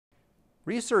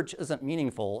Research isn't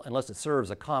meaningful unless it serves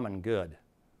a common good.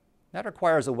 That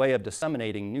requires a way of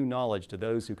disseminating new knowledge to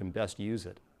those who can best use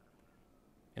it.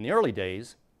 In the early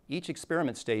days, each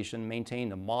experiment station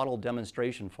maintained a model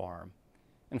demonstration farm,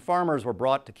 and farmers were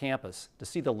brought to campus to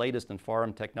see the latest in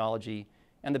farm technology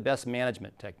and the best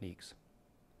management techniques.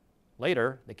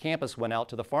 Later, the campus went out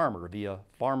to the farmer via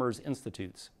Farmers'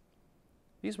 Institutes.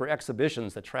 These were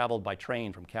exhibitions that traveled by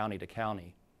train from county to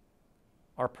county.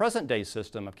 Our present-day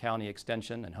system of county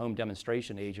extension and home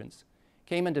demonstration agents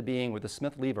came into being with the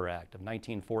Smith-Lever Act of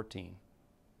 1914.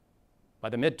 By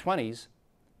the mid-20s,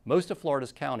 most of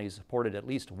Florida's counties supported at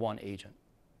least one agent.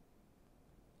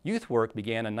 Youth work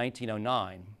began in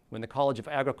 1909 when the College of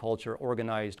Agriculture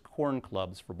organized corn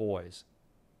clubs for boys.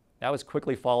 That was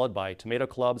quickly followed by tomato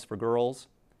clubs for girls,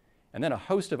 and then a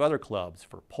host of other clubs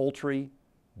for poultry,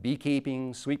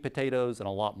 beekeeping, sweet potatoes, and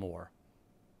a lot more.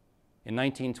 In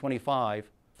 1925,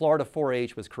 Florida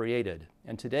 4-H was created,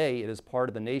 and today it is part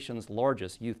of the nation's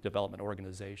largest youth development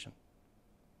organization.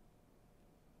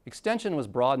 Extension was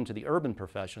broadened to the urban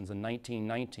professions in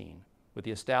 1919 with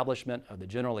the establishment of the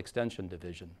General Extension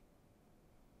Division.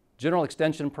 General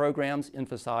Extension programs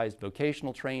emphasized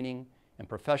vocational training and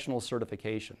professional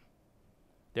certification.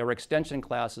 There were extension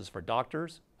classes for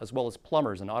doctors as well as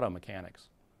plumbers and auto mechanics.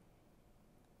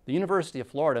 The University of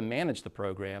Florida managed the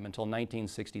program until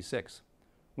 1966,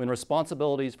 when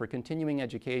responsibilities for continuing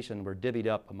education were divvied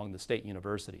up among the state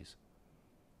universities.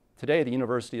 Today, the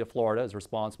University of Florida is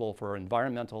responsible for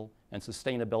environmental and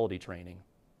sustainability training,